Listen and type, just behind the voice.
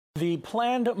The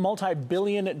planned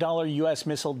multi-billion-dollar U.S.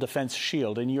 missile defense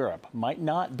shield in Europe might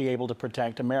not be able to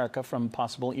protect America from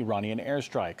possible Iranian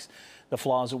airstrikes. The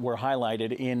flaws were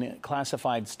highlighted in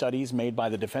classified studies made by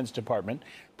the Defense Department,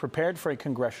 prepared for a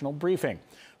congressional briefing.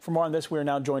 For more on this, we are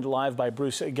now joined live by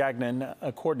Bruce Gagnon,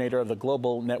 a coordinator of the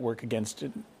Global Network Against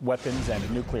Weapons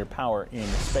and Nuclear Power in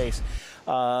Space.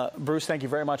 Bruce, thank you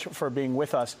very much for being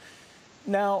with us.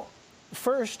 Now,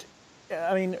 first,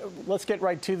 let's get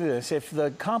right to this. If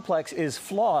the complex is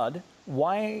flawed,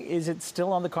 why is it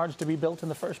still on the cards to be built in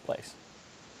the first place?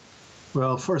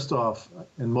 Well, first off,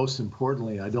 and most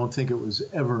importantly, I don't think it was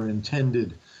ever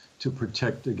intended to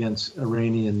protect against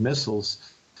Iranian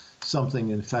missiles,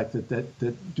 something, in fact,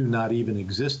 that do not even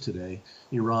exist today.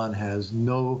 Iran has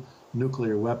no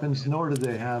nuclear weapons, nor do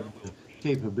they have the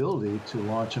capability to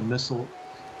launch a missile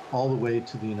all the way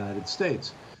to the United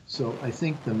States. So I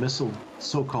think the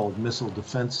so-called missile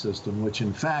defense system, which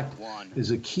in fact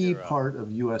is a key part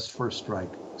of U.S. first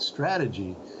strike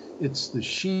strategy, it's the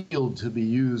shield to be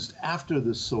used after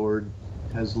the sword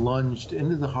has lunged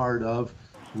into the heart of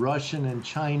Russian and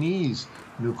Chinese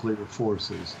nuclear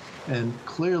forces. And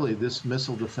clearly this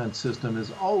missile defense system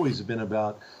has always been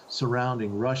about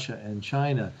surrounding Russia and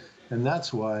China. And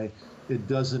that's why the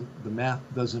math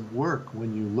doesn't work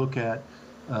when you look at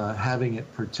having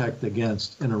it protect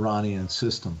against an Iranian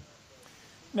system.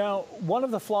 Now, one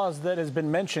of the flaws that has been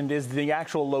mentioned is the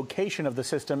actual location of the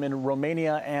system in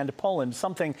Romania and Poland,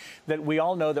 something that we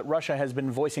all know that Russia has been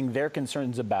voicing their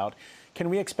concerns about. Can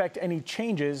we expect any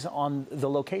changes on the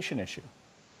location issue?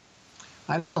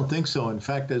 I don't think so. In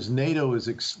fact, as NATO is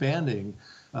expanding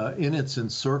in its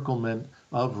encirclement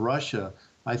of Russia,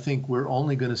 I think we're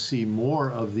only going to see more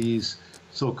of these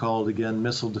so-called, again,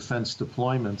 missile defense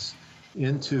deployments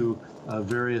into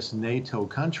various NATO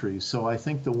countries. So I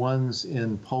think the ones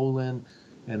in Poland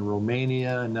and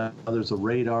Romania, and now there's a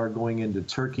radar going into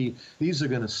Turkey, these are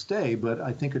going to stay, but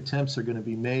I think attempts are going to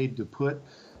be made to put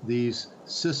these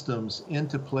systems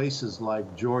into places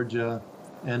like Georgia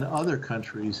and other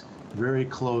countries very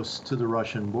close to the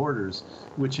Russian borders,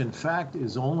 which in fact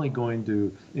is only going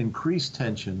to increase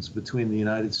tensions between the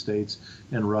United States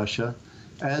and Russia,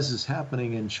 as is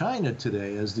happening in China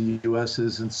today, as the U.S.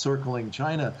 is encircling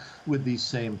China with these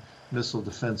same missile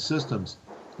defense systems.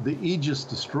 The Aegis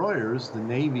destroyers, the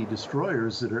Navy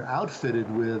destroyers that are outfitted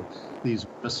with these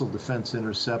missile defense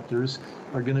interceptors,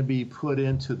 are going to be put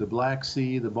into the Black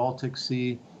Sea, the Baltic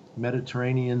Sea,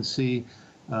 Mediterranean Sea,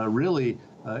 really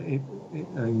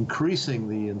increasing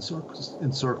the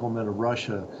encirclement of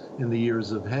Russia in the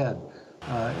years ahead.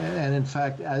 And in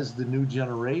fact, as the new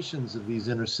generations of these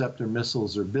interceptor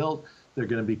missiles are built, they're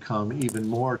going to become even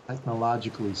more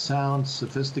technologically sound,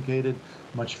 sophisticated,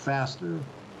 much faster,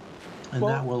 and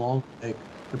that will only make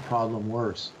the problem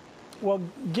worse. Well,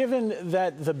 given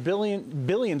that the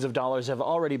billions of dollars have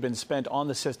already been spent on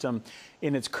the system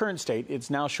in its current state, it's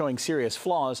now showing serious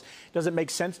flaws. Does it make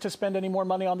sense to spend any more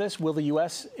money on this? Will the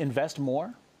U.S. invest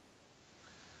more?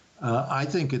 I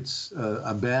think it's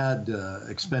a bad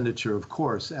expenditure, of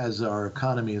course. As our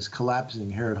economy is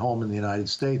collapsing here at home in the United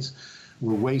States,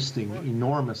 we're wasting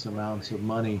enormous amounts of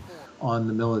money on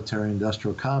the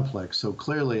military-industrial complex. So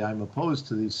clearly I'm opposed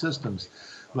to these systems.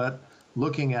 But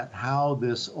looking at how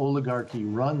this oligarchy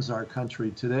runs our country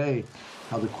today,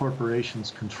 how the corporations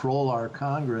control our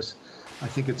Congress, I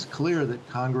think it's clear that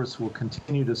Congress will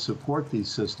continue to support these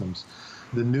systems.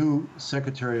 The new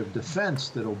Secretary of Defense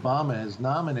that Obama has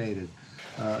nominated,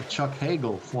 Chuck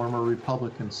Hagel, former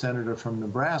Republican senator from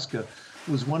Nebraska,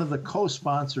 was one of the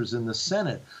co-sponsors in the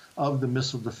Senate of the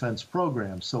missile defense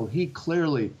program. So he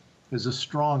clearly is a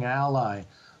strong ally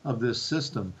of this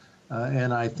system.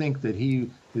 And I think that he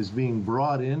is being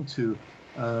brought into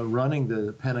running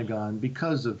the Pentagon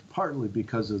partly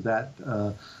because of that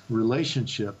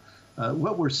relationship.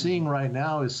 What we're seeing right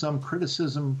now is some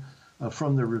criticism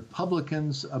from the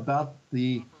Republicans about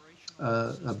this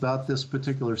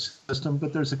particular system,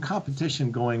 but there's a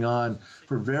competition going on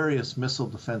for various missile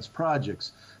defense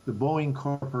projects. The Boeing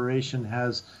Corporation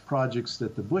has projects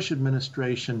that the Bush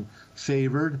administration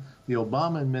favored. The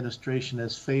Obama administration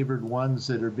has favored ones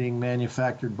that are being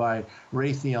manufactured by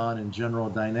Raytheon and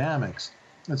General Dynamics.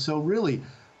 And so really,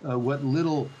 what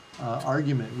little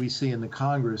argument we see in the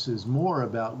Congress is more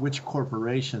about which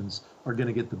corporations are going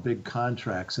to get the big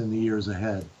contracts in the years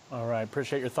ahead. All right.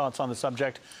 Appreciate your thoughts on the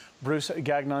subject. Bruce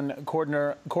Gagnon,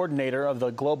 coordinator of the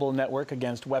Global Network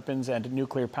Against Weapons and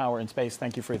Nuclear Power in Space.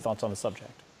 Thank you for your thoughts on the subject.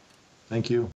 Thank you.